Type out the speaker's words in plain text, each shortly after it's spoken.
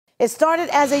It started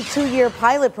as a 2-year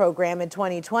pilot program in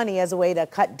 2020 as a way to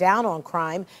cut down on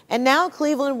crime, and now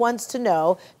Cleveland wants to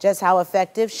know just how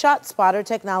effective ShotSpotter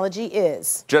technology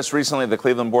is. Just recently, the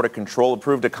Cleveland Board of Control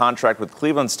approved a contract with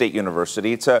Cleveland State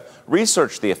University to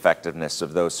research the effectiveness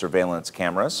of those surveillance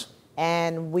cameras.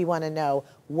 And we want to know,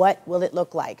 what will it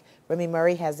look like? Remy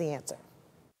Murray has the answer.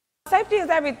 Safety is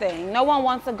everything. No one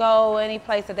wants to go any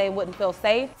place that they wouldn't feel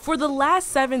safe. For the last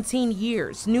 17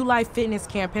 years, New Life Fitness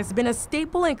Camp has been a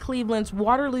staple in Cleveland's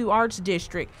Waterloo Arts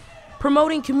District,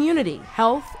 promoting community,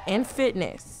 health, and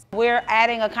fitness. We're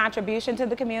adding a contribution to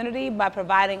the community by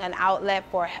providing an outlet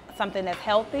for something that's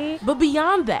healthy. But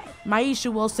beyond that,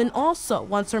 Maisha Wilson also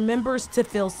wants her members to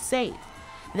feel safe.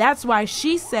 That's why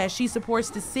she says she supports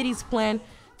the city's plan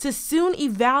to soon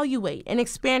evaluate and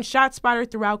expand ShotSpotter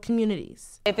throughout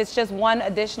communities. If it's just one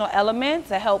additional element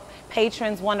to help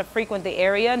patrons want to frequent the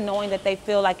area, knowing that they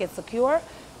feel like it's secure,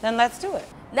 then let's do it.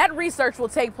 That research will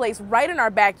take place right in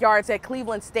our backyards at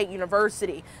Cleveland State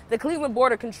University. The Cleveland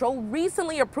Board of Control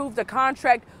recently approved a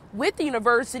contract with the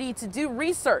university to do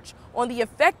research on the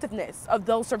effectiveness of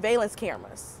those surveillance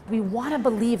cameras. We want to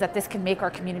believe that this can make our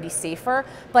community safer,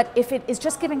 but if it is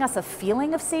just giving us a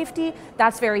feeling of safety,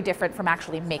 that's very different from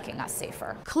actually making us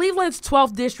safer. Cleveland's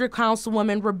 12th District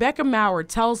Councilwoman Rebecca Maurer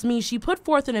tells me she put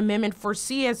forth an amendment for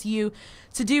CSU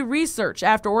to do research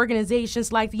after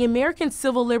organizations like the American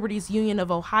Civil Liberties Union of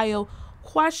Ohio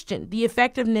questioned the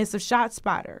effectiveness of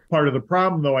ShotSpotter. Part of the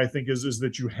problem, though, I think, is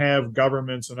that you have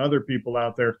governments and other people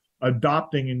out there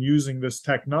adopting and using this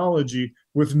technology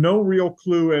with no real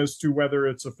clue as to whether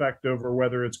it's effective or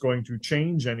whether it's going to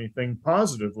change anything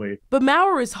positively. But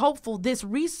Maurer is hopeful this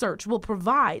research will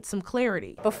provide some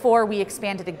clarity. Before we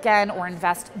expand it again or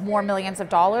invest more millions of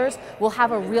dollars, we'll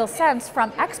have a real sense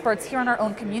from experts here in our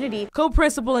own community.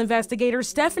 Co-principal investigator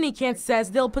Stephanie Kent says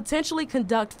they'll potentially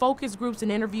conduct focus groups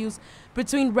and interviews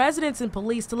between residents and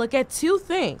police to look at two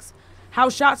things: how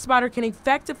ShotSpotter can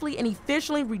effectively and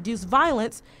efficiently reduce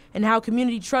violence, and how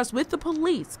community trust with the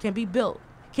police can be built.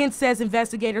 Kent says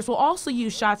investigators will also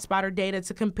use ShotSpotter data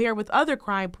to compare with other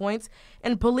crime points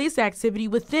and police activity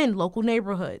within local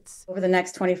neighborhoods. Over the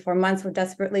next 24 months, we're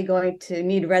desperately going to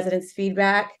need residents'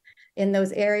 feedback in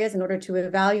those areas in order to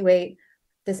evaluate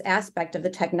this aspect of the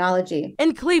technology.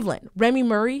 In Cleveland, Remy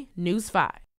Murray, News 5.